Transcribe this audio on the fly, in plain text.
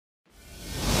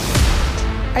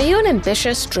Are you an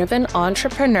ambitious, driven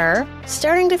entrepreneur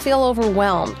starting to feel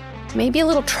overwhelmed, maybe a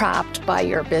little trapped by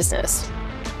your business?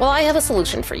 Well, I have a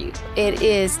solution for you. It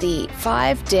is the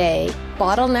 5-day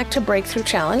Bottleneck to Breakthrough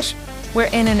Challenge, where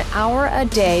in an hour a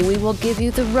day, we will give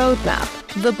you the roadmap,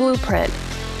 the blueprint,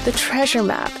 the treasure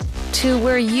map to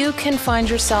where you can find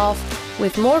yourself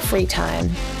with more free time,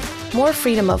 more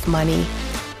freedom of money,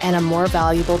 and a more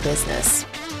valuable business.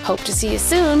 Hope to see you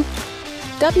soon.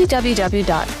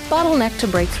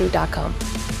 www.bottlenecktobreakthrough.com.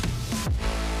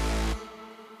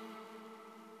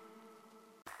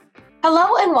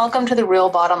 Hello and welcome to The Real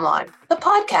Bottom Line, the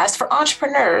podcast for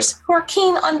entrepreneurs who are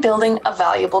keen on building a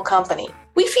valuable company.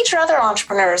 We feature other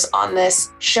entrepreneurs on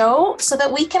this show so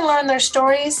that we can learn their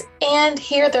stories and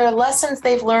hear their lessons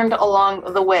they've learned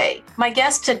along the way. My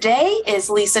guest today is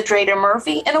Lisa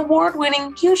Drader-Murphy, an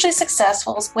award-winning, hugely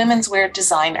successful women's wear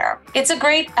designer. It's a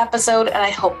great episode and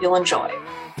I hope you'll enjoy.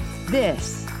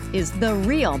 This is The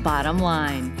Real Bottom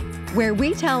Line, where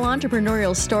we tell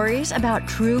entrepreneurial stories about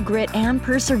true grit and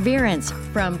perseverance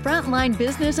from frontline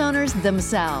business owners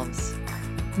themselves.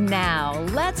 Now,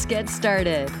 let's get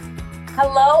started.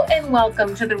 Hello and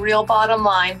welcome to The Real Bottom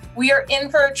Line. We are in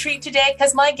for a treat today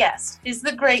because my guest is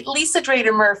the great Lisa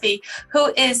Drader-Murphy,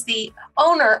 who is the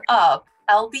owner of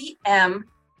LBM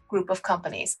Group of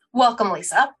Companies. Welcome,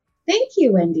 Lisa. Thank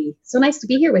you, Wendy. So nice to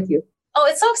be here with you. Oh,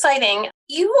 it's so exciting.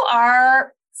 You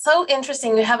are so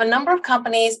interesting. You have a number of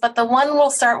companies, but the one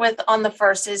we'll start with on the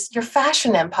first is your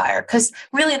fashion empire, because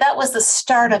really that was the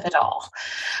start of it all.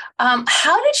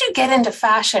 How did you get into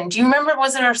fashion? Do you remember,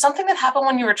 was there something that happened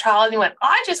when you were a child and you went,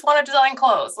 I just want to design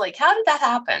clothes? Like, how did that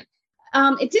happen?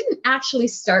 It didn't actually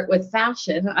start with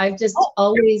fashion. I've just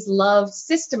always loved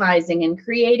systemizing and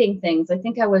creating things. I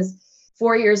think I was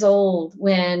 4 years old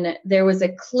when there was a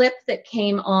clip that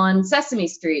came on Sesame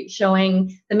Street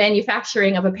showing the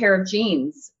manufacturing of a pair of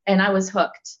jeans, and I was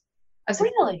hooked. I was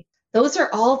Really? like, those are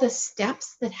all the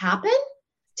steps that happen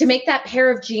to make that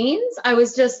pair of jeans? I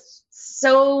was just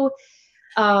so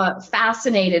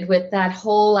fascinated with that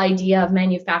whole idea of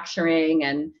manufacturing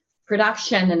and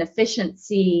production and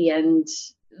efficiency and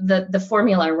the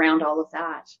formula around all of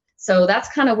that. So that's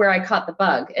kind of where I caught the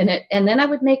bug. And then I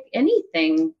would make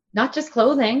anything, not just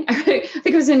clothing. I think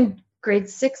it was in grade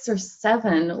 6 or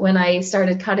 7 when I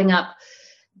started cutting up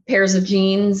pairs of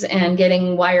jeans and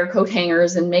getting wire coat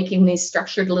hangers and making these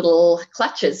structured little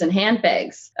clutches and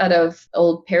handbags out of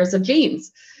old pairs of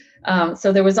jeans.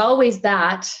 So there was always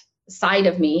that side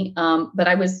of me. But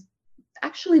I was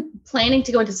actually planning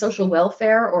to go into social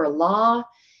welfare or law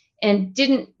and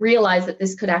didn't realize that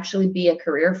this could actually be a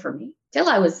career for me till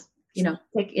I was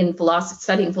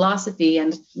studying philosophy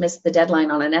and missed the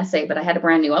deadline on an essay, but I had a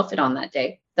brand new outfit on that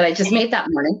day that I just made that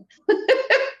morning.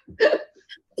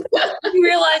 You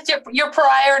realized your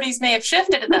priorities may have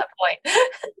shifted at that point.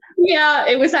 Yeah,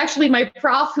 it was actually my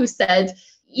prof who said,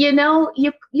 you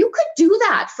could do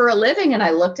that for a living. And I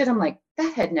looked at him like,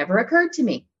 that had never occurred to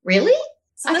me. Really?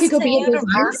 So I could go be a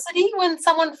university when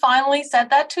someone finally said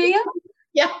that to you?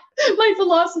 Yeah, my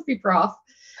philosophy prof.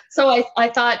 So I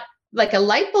thought, like a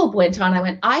light bulb went on. I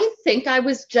went, I think I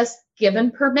was just given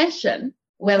permission,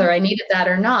 whether I needed that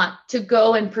or not, to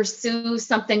go and pursue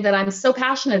something that I'm so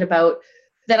passionate about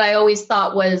that I always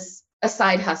thought was a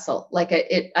side hustle.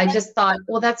 I just thought,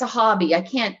 well, that's a hobby.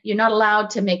 You're not allowed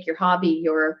to make your hobby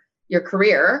your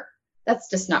career. That's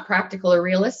just not practical or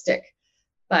realistic.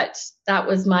 But that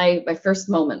was my first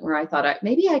moment where I thought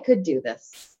maybe I could do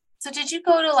this. So did you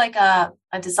go to like a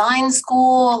design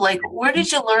school? Like, where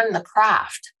did you learn the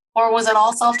craft? Or was it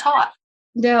all self-taught?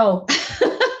 No.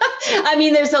 I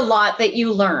mean, there's a lot that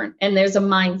you learn, and there's a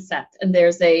mindset, and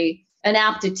there's an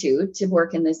aptitude to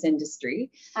work in this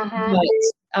industry. Uh-huh. But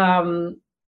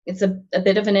it's a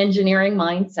bit of an engineering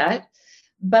mindset.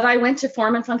 But I went to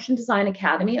Form and Function Design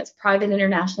Academy. It's a private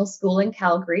international school in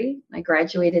Calgary. I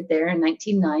graduated there in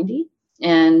 1990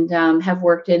 and have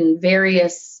worked in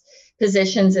various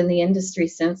positions in the industry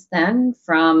since then,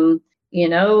 from,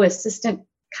 assistant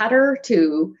cutter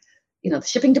to the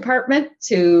shipping department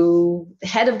to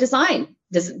head of design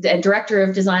and director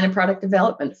of design and product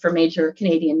development for major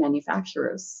Canadian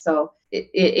manufacturers. So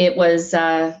it was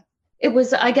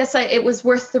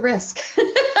worth the risk.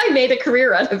 I made a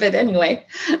career out of it anyway.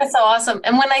 That's so awesome.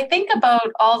 And when I think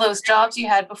about all those jobs you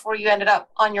had before you ended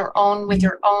up on your own with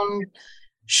your own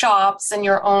shops and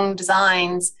your own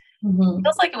designs, It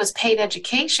feels like it was paid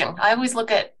education. I always look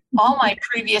at all my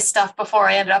previous stuff before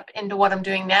I ended up into what I'm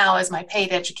doing now as my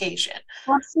paid education.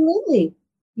 Absolutely.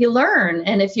 You learn.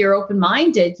 And if you're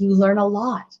open-minded, you learn a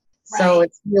lot. Right. So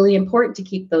it's really important to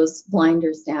keep those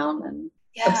blinders down and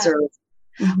observe.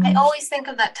 I always think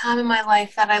of that time in my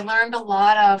life that I learned a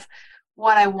lot of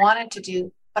what I wanted to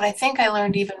do, but I think I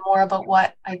learned even more about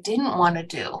what I didn't want to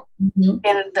do. Mm-hmm.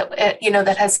 And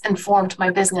that has informed my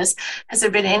business. Has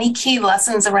there been any key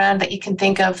lessons around that you can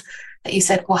think of that you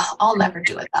said, well, I'll never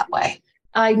do it that way?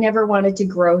 I never wanted to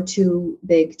grow too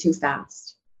big, too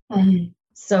fast. Mm-hmm.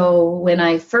 So when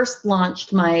I first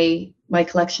launched my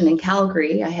collection in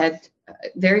Calgary, I had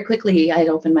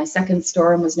opened my second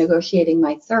store and was negotiating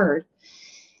my third.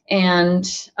 And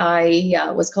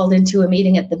I was called into a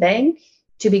meeting at the bank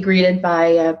to be greeted by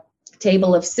a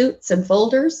table of suits and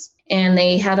folders. And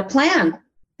they had a plan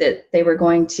that they were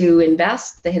going to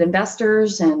invest. They had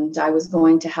investors, and I was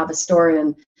going to have a store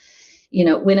in,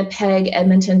 Winnipeg,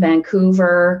 Edmonton,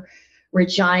 Vancouver,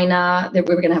 Regina. That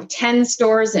we were going to have 10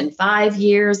 stores in 5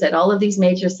 years at all of these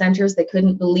major centers. They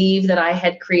couldn't believe that I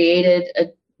had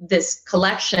created this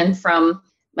collection from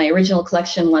my original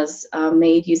collection was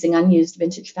made using unused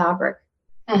vintage fabric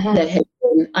that had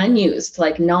been unused,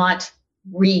 like not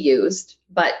reused,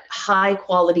 but high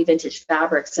quality vintage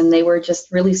fabrics. And they were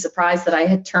just really surprised that I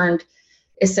had turned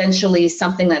essentially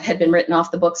something that had been written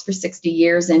off the books for 60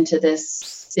 years into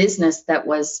this business that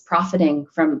was profiting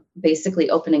from basically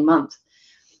opening month.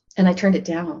 And I turned it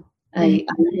down. I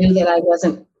knew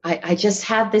that I just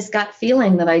had this gut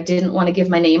feeling that I didn't want to give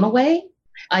my name away.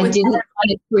 I didn't want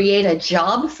to create a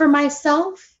job for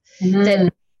myself,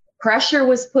 that pressure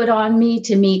was put on me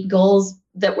to meet goals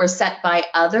that were set by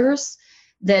others,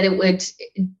 that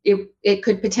it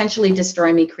could potentially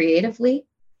destroy me creatively,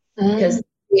 because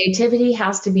creativity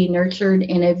has to be nurtured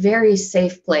in a very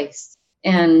safe place.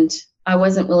 And I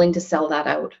wasn't willing to sell that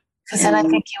out. Because then I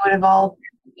think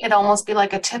it'd almost be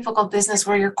like a typical business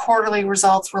where your quarterly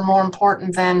results were more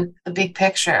important than the big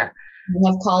picture. I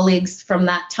have colleagues from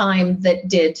that time that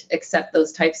did accept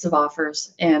those types of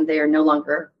offers, and they are no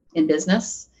longer in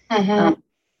business. A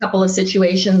couple of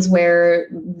situations where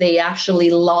they actually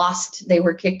they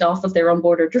were kicked off of their own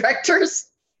board of directors.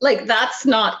 Like, that's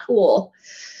not cool.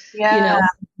 Yeah.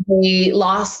 They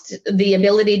lost the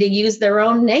ability to use their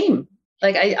own name.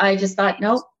 Like, I just thought,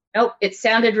 nope, it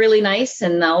sounded really nice.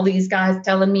 And all these guys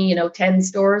telling me, 10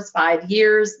 stores, 5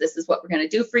 years, this is what we're going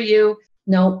to do for you.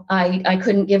 No, I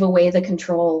couldn't give away the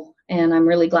control, and I'm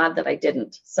really glad that I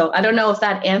didn't. So I don't know if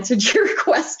that answered your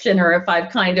question, or if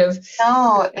I've kind of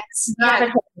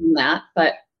that,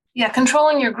 but yeah,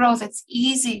 controlling your growth. It's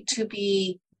easy to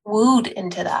be wooed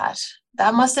into that.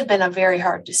 That must have been a very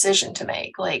hard decision to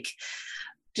make. Like,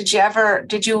 did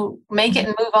you make it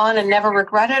and move on and never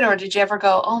regret it, or did you ever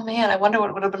go, oh man, I wonder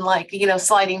what it would have been like,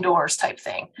 sliding doors type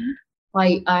thing?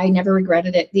 I never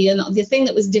regretted it. The thing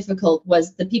that was difficult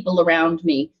was the people around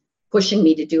me pushing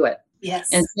me to do it.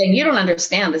 Yes. And saying, you don't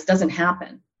understand, this doesn't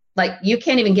happen. Like, you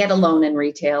can't even get a loan in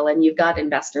retail, and you've got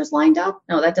investors lined up.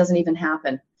 No, that doesn't even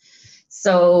happen.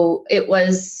 So it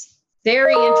was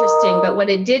very interesting. But what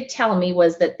it did tell me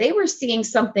was that they were seeing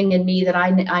something in me that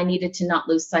I needed to not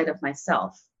lose sight of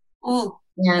myself. Ooh.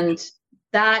 And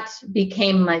that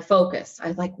became my focus. I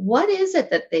was like, what is it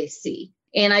that they see?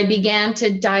 And I began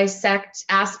to dissect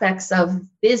aspects of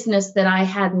business that I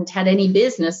hadn't had any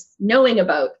business knowing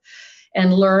about,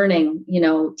 and learning,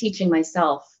 teaching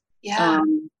myself,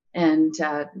 and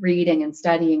reading and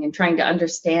studying and trying to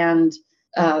understand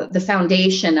the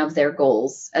foundation of their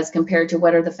goals as compared to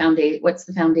what's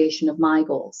the foundation of my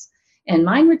goals. And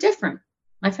mine were different.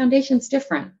 My foundation's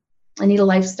different. I need a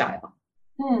lifestyle.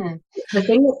 The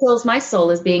thing that fills my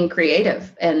soul is being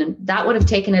creative, and that would have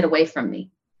taken it away from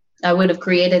me. I would have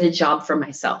created a job for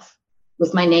myself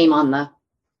with my name on the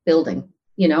building,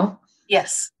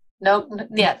 Yes. No,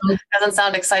 yeah, doesn't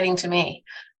sound exciting to me.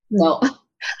 No.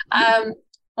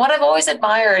 What I've always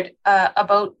admired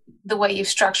about the way you've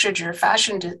structured your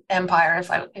fashion empire,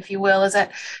 if you will, is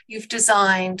that you've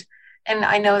designed, and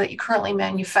I know that you currently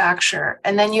manufacture,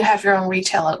 and then you have your own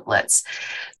retail outlets.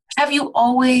 Have you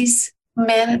always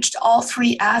managed all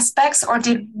three aspects, or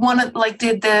did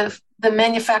the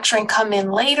manufacturing come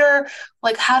in later?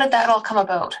 Like, how did that all come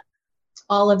about?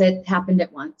 All of it happened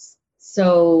at once.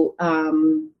 So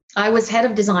I was head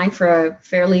of design for a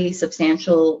fairly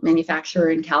substantial manufacturer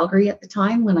in Calgary at the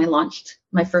time when I launched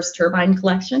my first turbine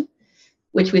collection,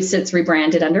 which we've since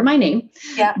rebranded under my name.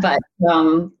 Yeah. But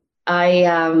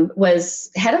I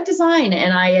was head of design,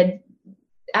 and I had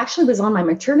actually was on my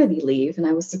maternity leave, and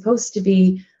I was supposed to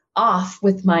be off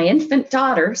with my infant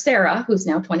daughter, Sarah, who's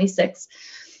now 26.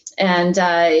 And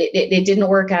it didn't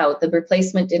work out. The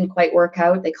replacement didn't quite work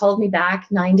out. They called me back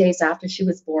 9 days after she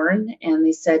was born, and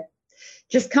they said,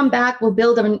 just come back. We'll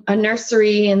build a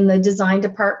nursery in the design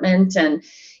department, and,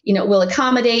 we'll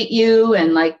accommodate you.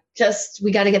 And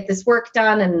we got to get this work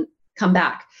done and come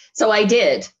back. So I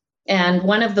did. And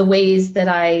one of the ways that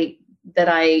I that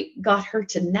I got her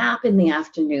to nap in the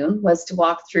afternoon was to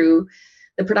walk through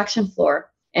the production floor.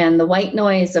 And the white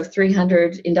noise of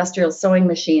 300 industrial sewing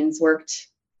machines worked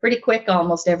pretty quick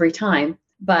almost every time.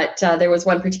 But there was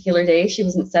one particular day she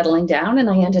wasn't settling down, and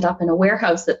I ended up in a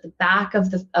warehouse at the back of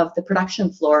the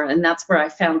production floor, and that's where I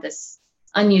found this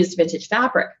unused vintage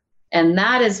fabric. And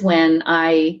that is when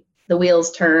the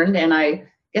wheels turned, and I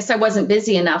guess I wasn't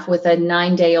busy enough with a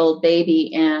 9-day-old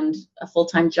baby and a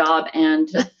full-time job and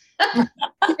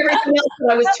everything else that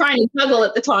I was trying to juggle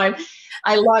at the time.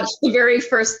 I launched the very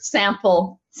first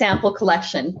sample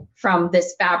collection from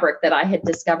this fabric that I had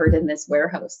discovered in this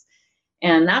warehouse.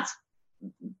 And that's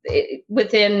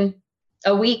within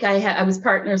a week, I was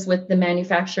partners with the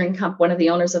manufacturing one of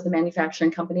the owners of the manufacturing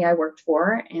company I worked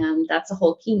for. And that's a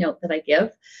whole keynote that I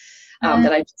give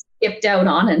that I just skipped out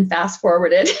on and fast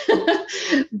forwarded.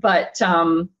 But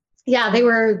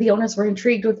the owners were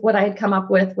intrigued with what I had come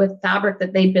up with fabric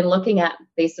that they'd been looking at,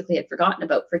 basically had forgotten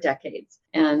about for decades.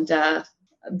 And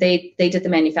they did the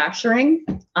manufacturing.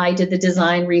 I did the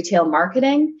design, retail,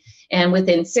 marketing. And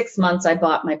within 6 months, I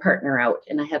bought my partner out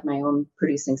and I had my own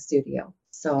producing studio.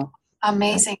 So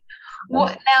amazing.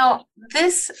 Well, now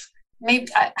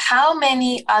how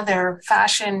many other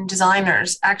fashion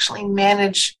designers actually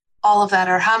manage all of that,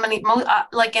 or how many?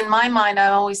 Like in my mind,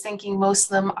 I'm always thinking most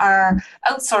of them are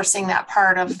outsourcing that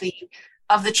part of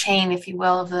the chain, if you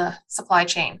will, of the supply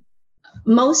chain.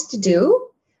 Most do.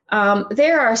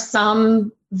 There are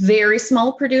some very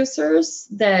small producers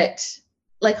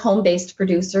like home-based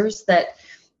producers that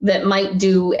might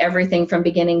do everything from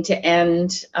beginning to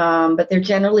end, but they're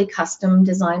generally custom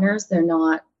designers. They're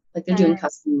not like they're doing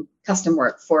custom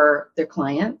work for their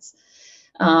clients.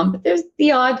 But there's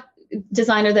the odd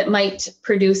designer that might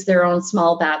produce their own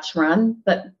small batch run,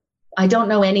 but I don't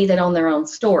know any that own their own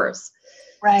stores.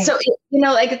 Right. So,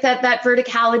 like that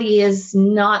verticality is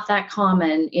not that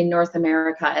common in North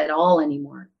America at all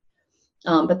anymore.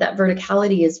 But that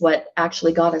verticality is what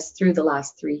actually got us through the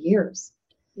last 3 years.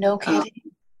 No kidding.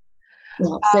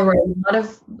 There were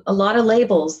a lot of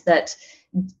labels that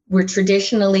were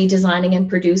traditionally designing and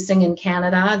producing in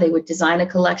Canada. They would design a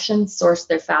collection, source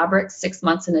their fabrics 6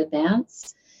 months in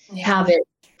advance, have it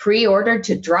pre-ordered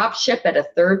to drop ship at a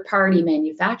third-party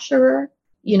manufacturer,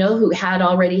 who had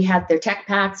already had their tech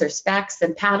packs or specs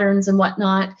and patterns and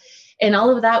whatnot. And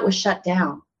all of that was shut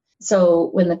down. So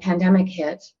when the pandemic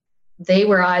hit, they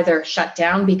were either shut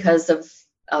down because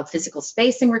of physical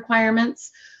spacing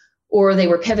requirements, or they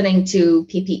were pivoting to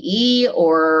PPE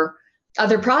or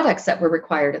other products that were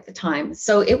required at the time.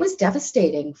 So it was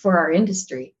devastating for our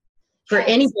industry, for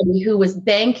anybody who was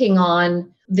banking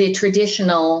on the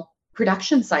traditional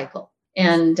production cycle.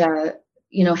 And,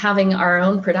 having our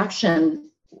own production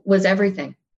was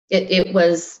everything.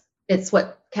 It's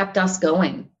what kept us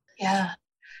going. Yeah.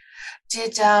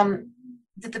 Did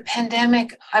the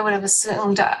pandemic, I would have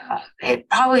assumed it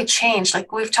probably changed.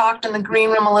 Like we've talked in the green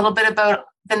room a little bit about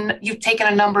you've taken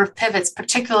a number of pivots,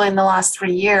 particularly in the last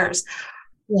 3 years.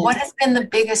 Yeah. What has been the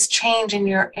biggest change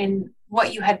in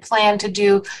what you had planned to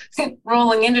do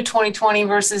rolling into 2020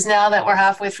 versus now that we're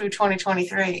halfway through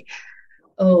 2023?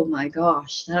 Oh my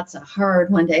gosh, that's a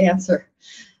hard one to answer.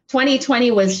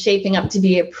 2020 was shaping up to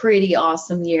be a pretty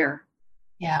awesome year.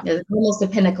 Yeah. It was almost a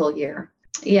pinnacle year.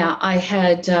 Yeah, I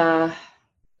had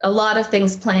a lot of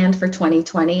things planned for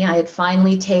 2020. I had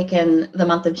finally taken the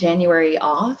month of January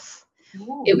off.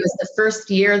 Ooh. It was the first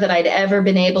year that I'd ever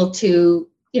been able to,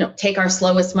 take our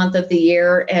slowest month of the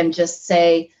year and just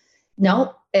say,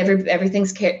 no,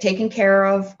 everything's taken care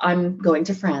of. I'm going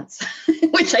to France,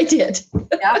 which I did.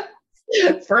 Yeah.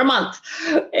 For a month.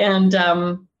 And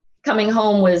coming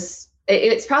home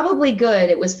it's probably good.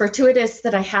 It was fortuitous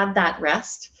that I had that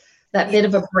rest, that bit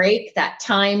of a break, that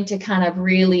time to kind of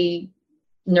really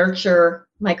nurture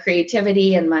my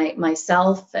creativity and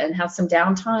myself and have some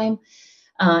downtime,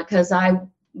 because I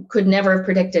could never have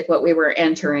predicted what we were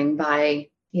entering by,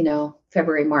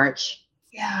 February, March.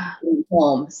 Yeah.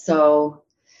 Home. So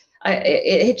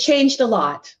it changed a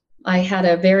lot. I had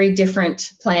a very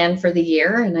different plan for the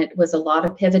year, and it was a lot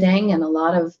of pivoting and a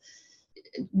lot of,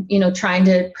 trying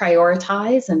to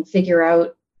prioritize and figure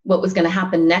out what was going to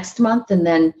happen next month, and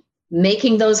then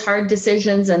making those hard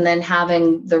decisions and then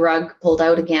having the rug pulled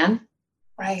out again.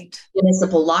 Right.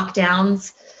 Municipal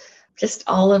lockdowns, just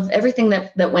all of everything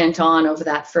that went on over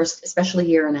that first, especially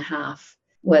year and a half,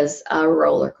 was a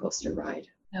roller coaster ride.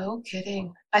 No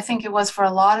kidding. I think it was for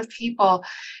a lot of people.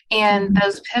 And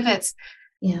those pivots.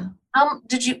 Yeah.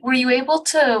 Were you able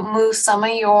to move some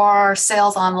of your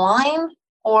sales online,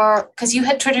 or because you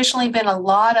had traditionally been a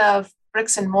lot of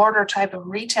bricks and mortar type of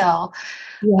retail?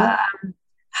 Yeah.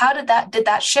 How did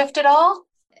that shift at all?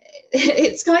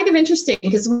 it's kind of interesting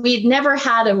because we'd never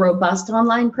had a robust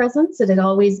online presence. It had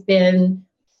always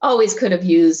could have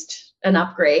used an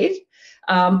upgrade.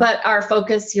 But our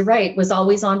focus, you're right, was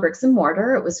always on bricks and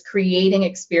mortar. It was creating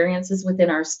experiences within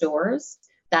our stores.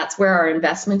 That's where our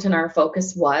investment and our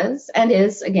focus was and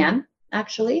is again,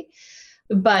 actually.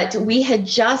 But we had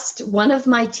one of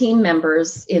my team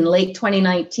members in late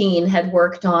 2019 had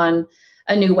worked on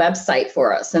a new website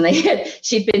for us, and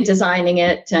she'd been designing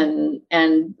it, and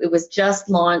it was just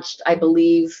launched, I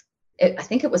believe, I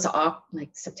think it was like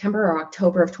September or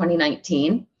October of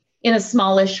 2019 in a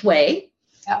smallish way.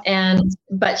 Yeah.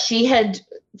 But she had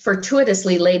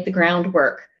fortuitously laid the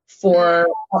groundwork for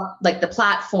like the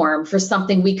platform for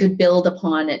something we could build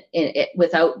upon it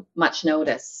without much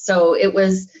notice. So it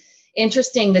was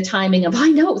interesting, the timing of, I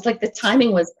know, it was like the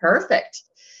timing was perfect.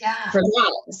 Yeah. For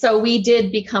that. So we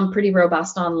did become pretty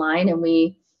robust online, and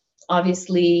we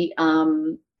obviously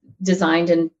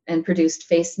designed and produced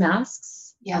face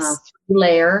masks. Yes.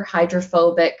 3-layer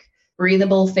hydrophobic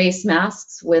breathable face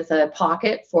masks with a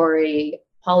pocket for a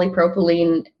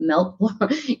polypropylene melt,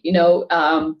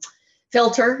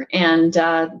 filter. And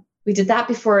we did that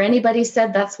before anybody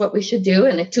said that's what we should do.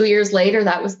 And 2 years later,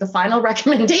 that was the final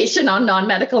recommendation on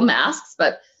non-medical masks.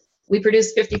 But we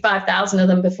produced 55,000 of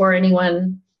them before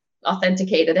anyone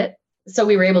authenticated it. So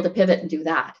we were able to pivot and do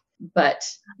that. But,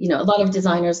 a lot of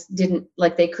designers didn't,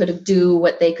 like, they could do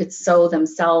what they could sew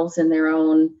themselves in their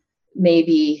own,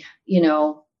 maybe,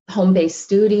 home-based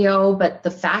studio, but the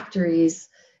factories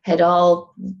had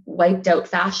all wiped out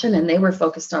fashion and they were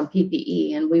focused on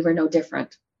PPE, and we were no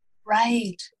different.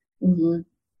 Right. Mm-hmm.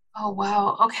 Oh,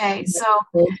 wow. Okay. So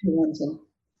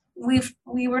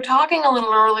we were talking a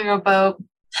little earlier about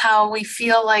how we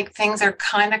feel like things are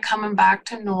kind of coming back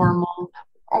to normal,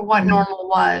 or what normal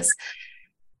was.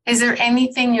 Is there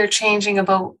anything you're changing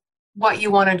about what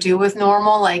you want to do with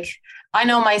normal? Like, I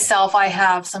know myself, I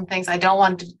have some things I don't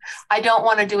want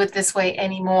to do it this way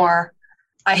anymore.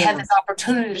 I had this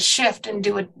opportunity to shift and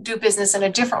do business in a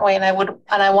different way, and I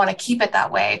want to keep it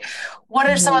that way. What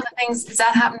are some of the things, does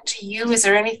that happen to you? Is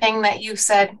there anything that you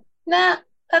said, nah,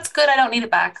 that's good, I don't need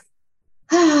it back?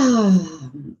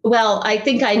 Well, I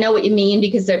think I know what you mean,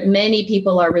 because many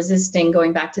people are resisting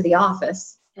going back to the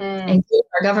office, including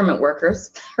our government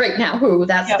workers right now, who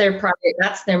that's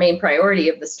their main priority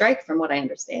of the strike, from what I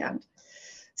understand.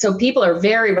 So people are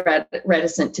very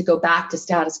reticent to go back to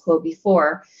status quo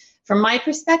before. From my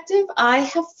perspective, I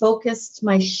have focused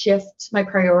my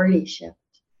priority shift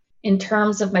in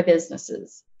terms of my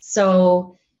businesses.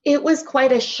 So it was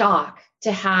quite a shock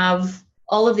to have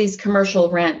all of these commercial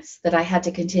rents that I had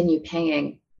to continue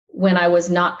paying when I was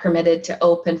not permitted to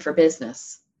open for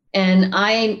business. And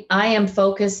I am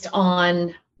focused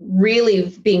on really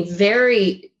being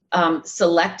very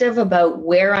selective about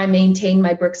where I maintain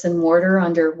my bricks and mortar,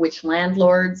 under which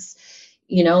landlords.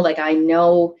 Like, I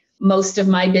know most of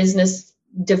my business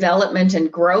development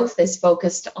and growth is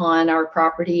focused on our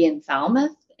property in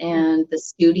Falmouth and the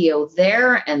studio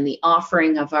there, and the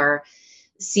offering of our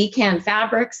CCAN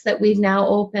fabrics that we've now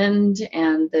opened,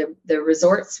 and the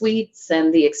resort suites,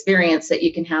 and the experience that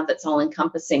you can have that's all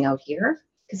encompassing out here,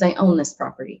 because I own this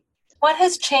property. What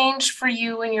has changed for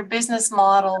you in your business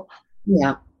model?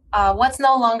 Yeah. What's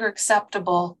no longer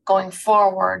acceptable going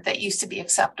forward that used to be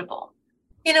acceptable?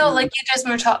 Like you just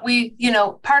were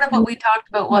part of what we talked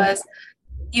about was,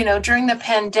 during the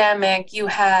pandemic, you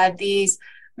had these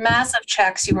massive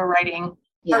checks you were writing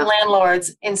for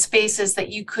landlords in spaces that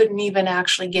you couldn't even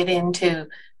actually get into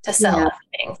to sell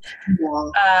things.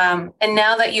 Yeah. And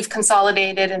now that you've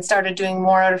consolidated and started doing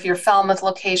more out of your Falmouth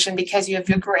location, because you have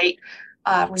your great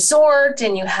resort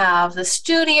and you have the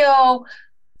studio.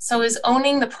 So is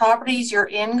owning the properties you're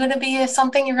in going to be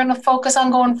something you're going to focus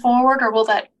on going forward, or will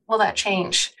that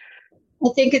change?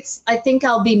 I think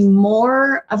I'll be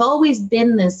more, I've always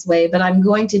been this way, but I'm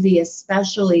going to be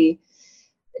especially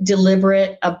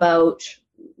deliberate about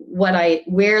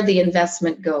where the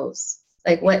investment goes.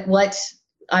 Like what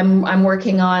I'm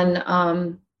working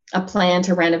on a plan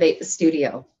to renovate the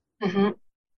studio. Mm-hmm.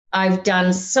 I've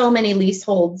done so many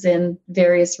leaseholds in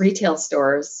various retail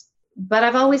stores, but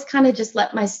I've always kind of just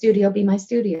let my studio be my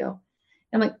studio.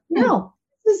 I'm like, no,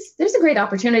 there's a great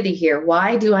opportunity here.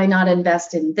 Why do I not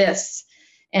invest in this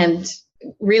and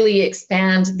really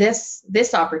expand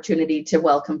this opportunity to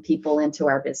welcome people into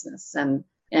our business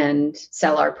and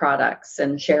sell our products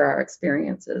and share our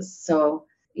experiences? So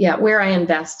yeah, where I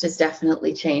invest is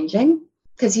definitely changing,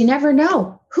 because you never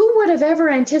know. Who would have ever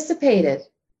anticipated,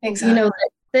 exactly,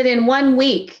 that in 1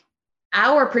 week,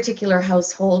 our particular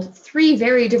household, 3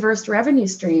 very diverse revenue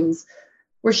streams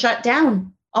were shut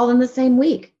down all in the same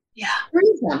week. Yeah. 3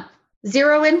 of them.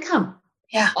 zero income.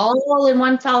 Yeah. All in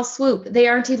one foul swoop. They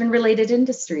aren't even related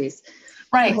industries.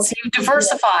 Right. So you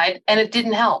diversified and it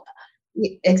didn't help.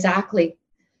 Exactly.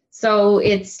 So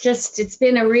it's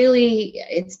been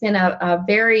a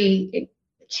very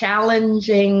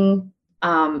challenging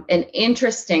and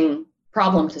interesting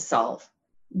problem to solve.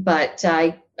 But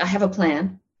I have a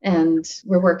plan and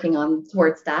we're working on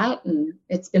towards that, and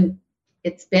it's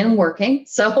been working.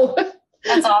 So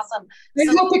that's awesome. I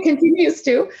hope it continues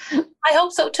to. I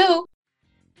hope so too.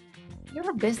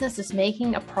 Your business is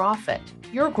making a profit.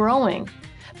 You're growing,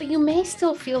 but you may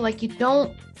still feel like you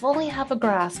don't fully have a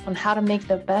grasp on how to make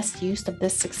the best use of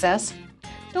this success.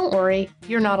 Don't worry,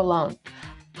 you're not alone.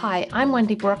 Hi, I'm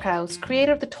Wendy Brookhouse,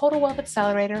 creator of the Total Wealth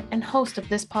Accelerator and host of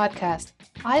this podcast.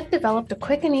 I've developed a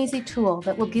quick and easy tool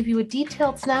that will give you a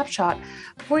detailed snapshot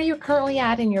of where you're currently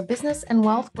at in your business and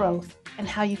wealth growth and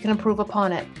how you can improve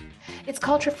upon it. It's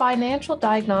called your Financial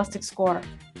Diagnostic Score.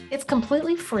 It's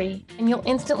completely free and you'll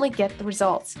instantly get the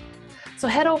results. So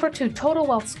head over to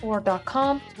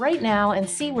TotalWealthScore.com right now and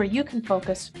see where you can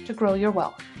focus to grow your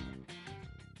wealth.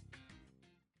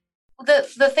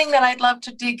 The thing that I'd love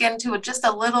to dig into just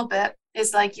a little bit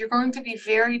is like you're going to be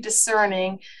very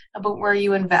discerning about where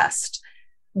you invest.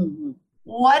 Mm-hmm.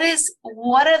 What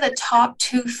are the top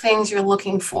two things you're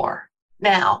looking for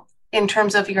now in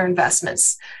terms of your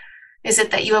investments? Is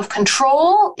it that you have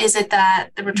control? Is it that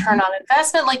the return on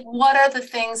investment? Like, what are the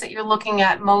things that you're looking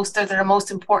at most or that are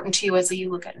most important to you as you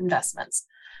look at investments?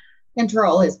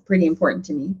 Control is pretty important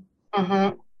to me.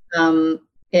 Mm-hmm.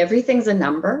 Everything's a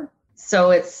number.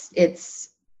 So it's,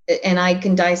 and I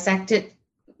can dissect it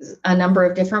a number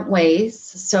of different ways.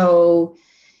 So,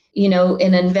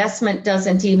 an investment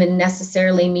doesn't even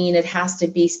necessarily mean it has to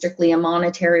be strictly a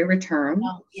monetary return.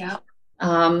 Oh, yeah.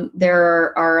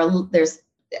 There's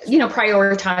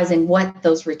prioritizing what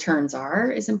those returns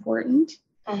are is important.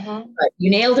 Mm-hmm. But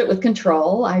you nailed it with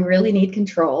control. I really need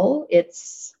control.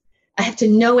 I have to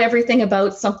know everything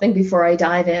about something before I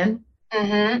dive in.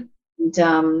 Mm-hmm.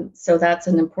 And so that's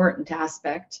an important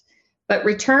aspect. But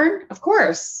return, of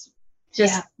course,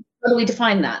 how do we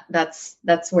define that? That's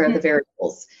where the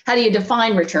variables, how do you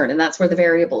define return? And that's where the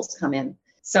variables come in.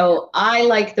 So I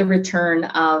like the return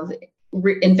of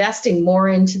investing more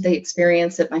into the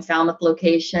experience at my Falmouth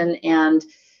location and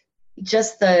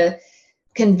just the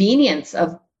convenience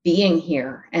of being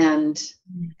here and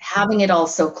having it all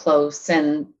so close.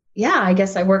 And I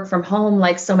guess I work from home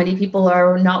like so many people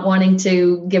are not wanting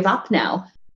to give up now.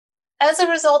 As a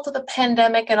result of the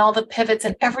pandemic and all the pivots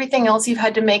and everything else you've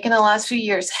had to make in the last few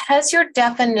years, has your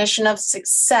definition of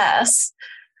success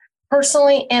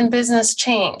personally and business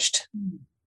changed?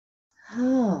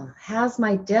 Oh, has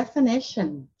my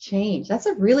definition changed? That's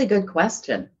a really good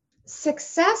question.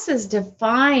 Success is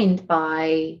defined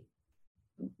by,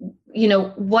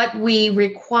 what we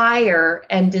require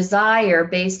and desire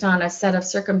based on a set of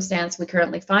circumstance we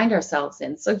currently find ourselves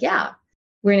in. So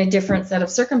we're in a different set of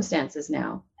circumstances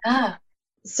now.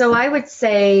 So I would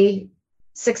say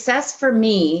success for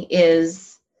me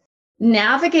is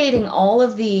navigating all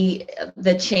of the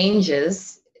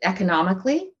changes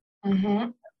economically. Mm-hmm.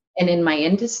 And in my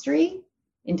industries,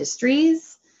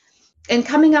 and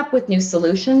coming up with new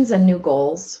solutions and new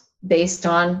goals based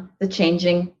on the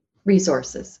changing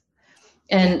resources.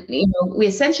 And, we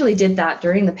essentially did that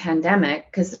during the pandemic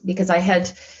because I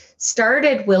had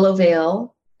started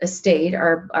Willowvale Estate,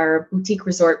 our boutique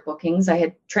resort bookings. I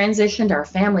had transitioned our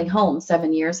family home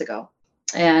 7 years ago,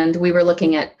 and we were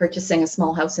looking at purchasing a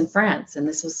small house in France. And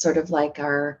this was sort of like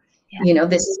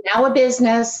this is now a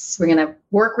business. We're going to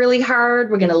work really hard.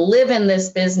 We're going to live in this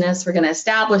business. We're going to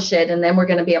establish it. And then we're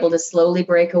going to be able to slowly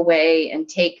break away and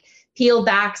peel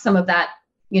back some of that,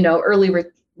 early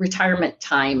retirement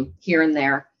time here and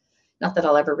there. Not that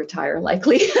I'll ever retire,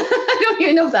 likely. I don't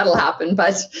even know if that'll happen.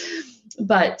 But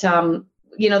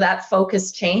that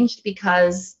focus changed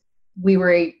because we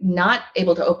were not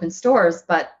able to open stores,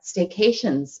 but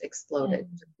staycations exploded.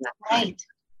 Right.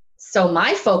 So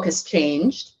my focus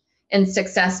changed. And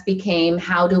success became,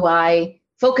 how do I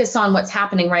focus on what's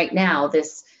happening right now,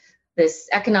 this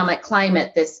economic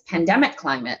climate, this pandemic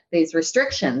climate, these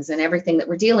restrictions and everything that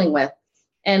we're dealing with.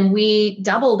 And we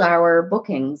doubled our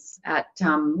bookings at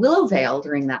Willowvale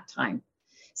during that time.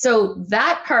 So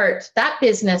that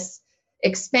business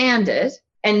expanded.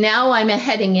 And now I'm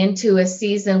heading into a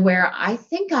season where I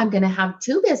think I'm going to have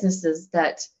two businesses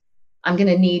that I'm going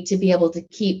to need to be able to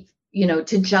keep,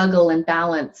 to juggle and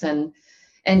balance and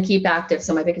keep active.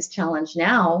 So my biggest challenge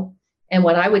now, and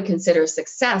what I would consider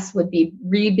success, would be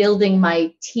rebuilding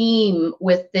my team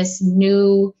with this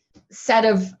new set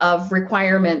of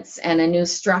requirements and a new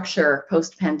structure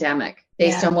post-pandemic.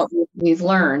 based on what we've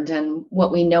learned and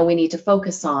what we know we need to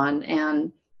focus on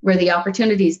and where the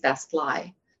opportunities best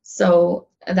lie. So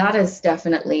that has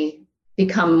definitely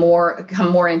come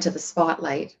more into the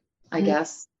spotlight, I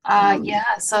guess.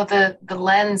 Yeah. So the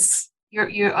lens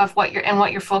you're of what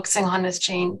you're focusing on has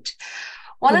changed.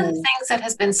 One of the things that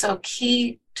has been so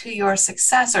key to your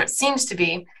success, or it seems to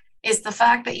be, is the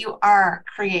fact that you are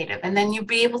creative, and then you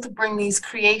be able to bring these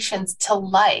creations to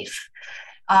life,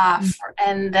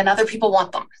 and then other people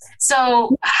want them.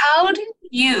 So how do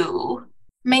you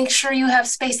make sure you have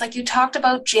space? Like you talked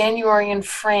about January in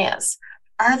France.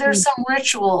 Are there some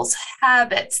rituals,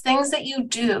 habits, things that you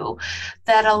do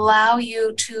that allow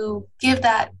you to give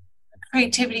that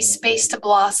creativity space to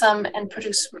blossom and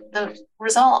produce the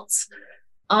results?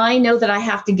 I know that I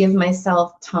have to give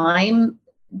myself time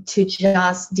to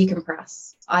just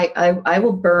decompress. I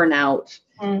will burn out.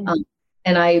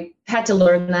 And I had to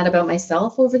learn that about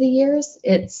myself over the years.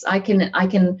 I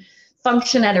can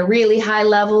function at a really high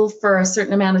level for a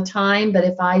certain amount of time, but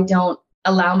if I don't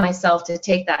allow myself to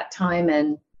take that time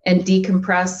and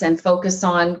decompress and focus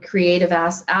on creative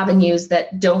avenues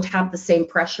that don't have the same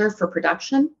pressure for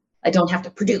production, I don't have to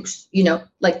produce,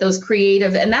 like those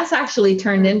creative, and that's actually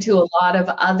turned into a lot of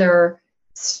other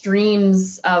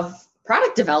streams of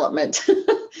product development.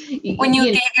 When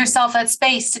you gave yourself that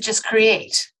space to just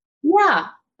create. Yeah.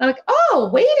 I'm like,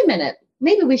 oh, wait a minute.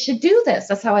 Maybe we should do this.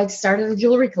 That's how I started a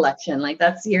jewelry collection. Like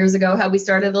that's years ago how we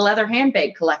started the leather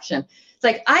handbag collection. It's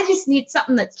like, I just need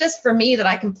something that's just for me that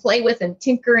I can play with and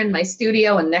tinker in my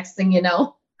studio. And next thing you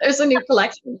know, there's a new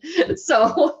collection.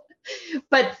 So,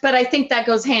 but I think that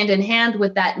goes hand in hand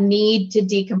with that need to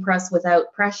decompress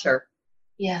without pressure.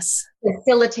 Yes.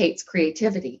 Facilitates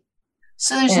creativity.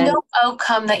 So there's no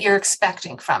outcome that you're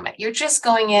expecting from it. You're just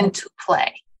going in to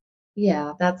play.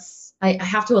 Yeah, I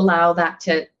have to allow that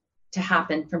to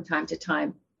happen from time to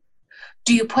time.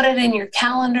 Do you put it in your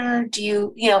calendar? Do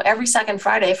you, every second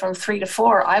Friday from 3 to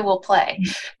 4, I will play?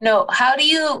 No,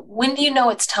 when do you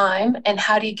know it's time, and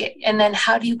how do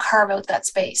you carve out that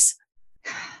space?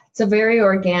 It's a very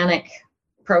organic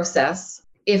process.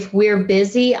 If we're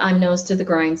busy, I'm nose to the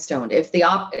grindstone. If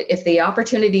the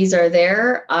opportunities are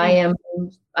there, I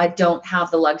don't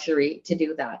have the luxury to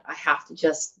do that. I have to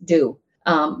just do.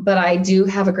 But I do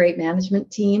have a great management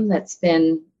team that's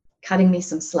been cutting me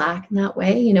some slack in that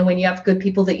way. When you have good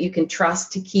people that you can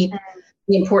trust to keep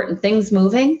the important things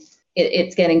moving,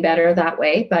 it's getting better that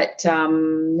way. But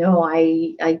no,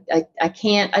 I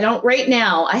can't. I don't right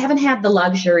now. I haven't had the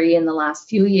luxury in the last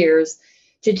few years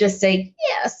to just say,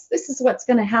 yes, this is what's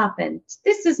going to happen.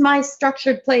 This is my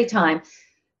structured playtime.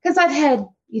 Because I've had,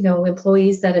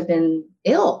 employees that have been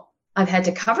ill. I've had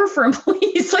to cover for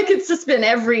employees. Like it's just been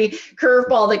every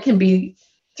curveball that can be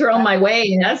thrown my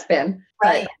way. And that's been.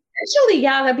 Right. But actually,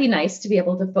 yeah, that'd be nice to be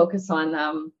able to focus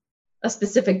on a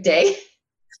specific day.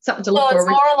 Something to look forward to. So it's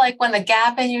more like when the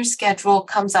gap in your schedule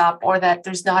comes up, or that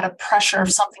there's not a pressure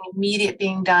of something immediate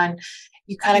being done,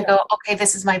 you kind of go, okay,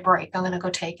 this is my break. I'm going to go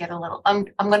take it a little. I'm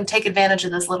going to take advantage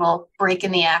of this little break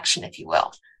in the action, if you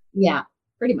will. Yeah,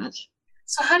 pretty much.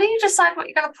 So how do you decide what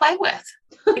you're going to play with?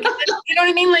 Like, you know what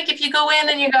I mean? Like if you go in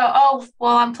and you go, oh,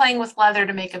 well, I'm playing with leather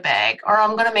to make a bag, or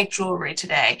I'm going to make jewelry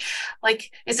today.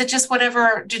 Like, is it just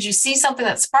whatever? Did you see something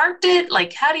that sparked it?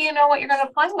 Like, how do you know what you're going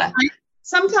to play with?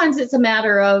 Sometimes it's a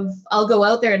matter of, I'll go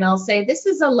out there and I'll say, this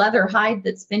is a leather hide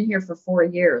that's been here for 4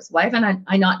 years. Why haven't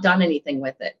I not done anything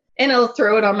with it? And I'll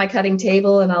throw it on my cutting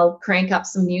table and I'll crank up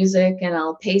some music and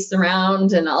I'll pace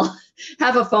around and I'll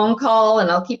have a phone call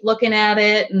and I'll keep looking at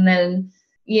it. And then,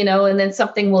 and then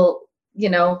something will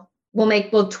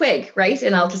twig, right?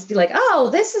 And I'll just be like, oh,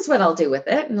 this is what I'll do with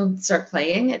it. And I'll start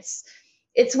playing.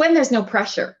 It's when there's no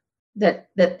pressure that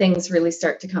things really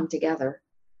start to come together.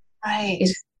 Right.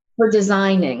 It's for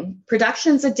designing.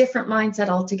 Production's a different mindset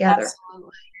altogether.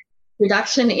 Absolutely.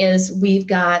 Production is, we've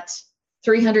got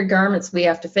 300 garments we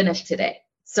have to finish today.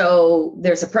 So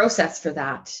there's a process for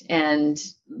that. And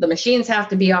the machines have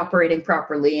to be operating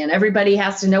properly and everybody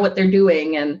has to know what they're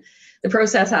doing and the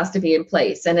process has to be in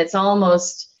place. And it's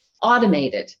almost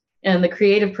automated. And the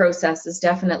creative process is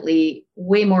definitely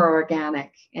way more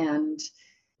organic and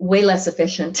way less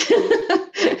efficient.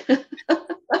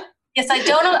 Yes,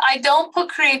 I don't put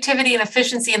creativity and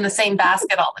efficiency in the same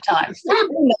basket all the time.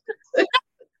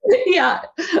 Yeah.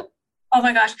 Oh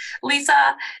my gosh.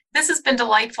 Lisa, this has been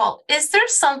delightful. Is there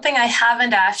something I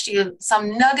haven't asked you,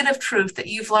 some nugget of truth that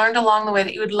you've learned along the way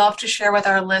that you would love to share with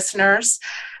our listeners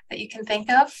that you can think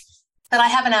of that I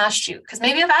haven't asked you? Because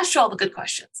maybe I've asked you all the good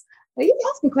questions. Well, you've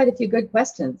asked me quite a few good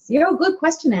questions. You're a good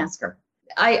question asker.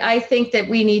 I think that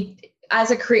we need,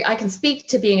 I can speak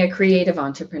to being a creative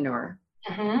entrepreneur.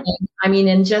 Mm-hmm. I mean,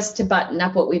 and just to button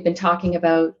up what we've been talking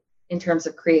about in terms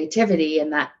of creativity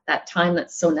and that time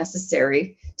that's so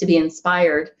necessary to be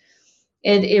inspired,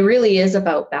 it really is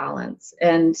about balance.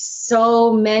 And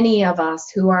so many of us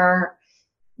who are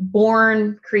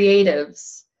born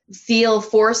creatives feel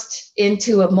forced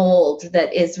into a mold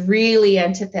that is really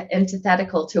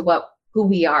antithetical to who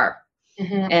we are,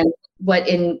 and what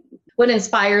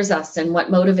inspires us and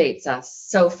what motivates us.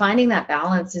 So finding that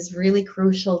balance is really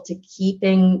crucial to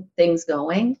keeping things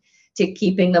going, to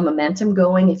keeping the momentum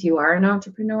going. If you are an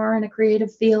entrepreneur in a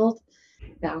creative field,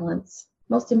 balance,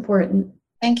 most important.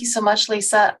 Thank you so much,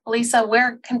 Lisa. Lisa,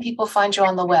 where can people find you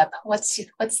on the web? What's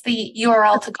the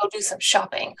URL to go do some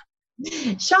shopping?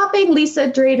 Shopping,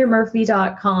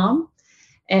 Drader-Murphy.com.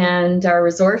 And our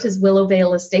resort is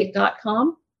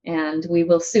willowvaleestate.com. And we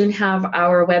will soon have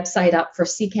our website up for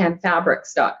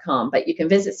ccanfabrics.com. But you can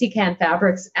visit CCAN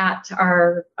Fabrics at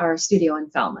our studio in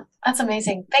Falmouth. That's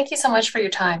amazing. Thank you so much for your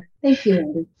time. Thank you,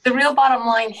 Andy. The real bottom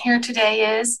line here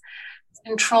today is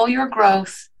control your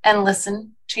growth and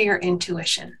listen to your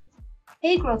intuition.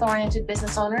 Hey, growth-oriented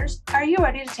business owners, are you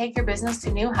ready to take your business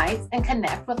to new heights and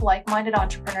connect with like-minded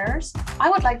entrepreneurs? I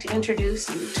would like to introduce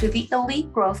you to the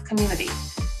Elite Growth Community,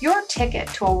 your ticket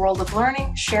to a world of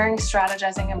learning, sharing,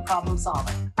 strategizing, and problem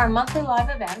solving. Our monthly live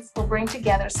events will bring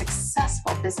together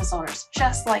successful business owners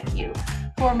just like you,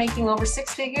 who are making over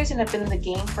 6 figures and have been in the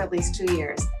game for at least 2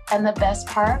 years. And the best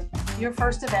part, your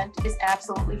first event is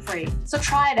absolutely free. So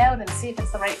try it out and see if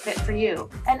it's the right fit for you.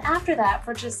 And after that,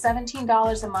 for just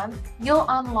 $17 a month, you'll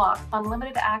unlock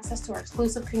unlimited access to our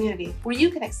exclusive community where you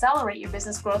can accelerate your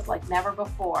business growth like never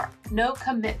before. No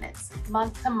commitments,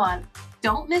 month to month.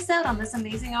 Don't miss out on this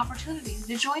amazing opportunity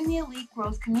to join the Elite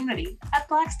Growth Community at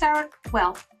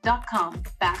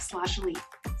blackstarwealth.com/elite.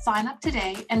 Sign up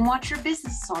today and watch your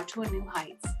business soar to a new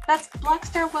heights. That's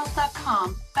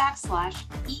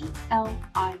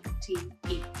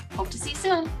blackstarwealth.com/ELITE. Hope to see you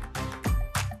soon.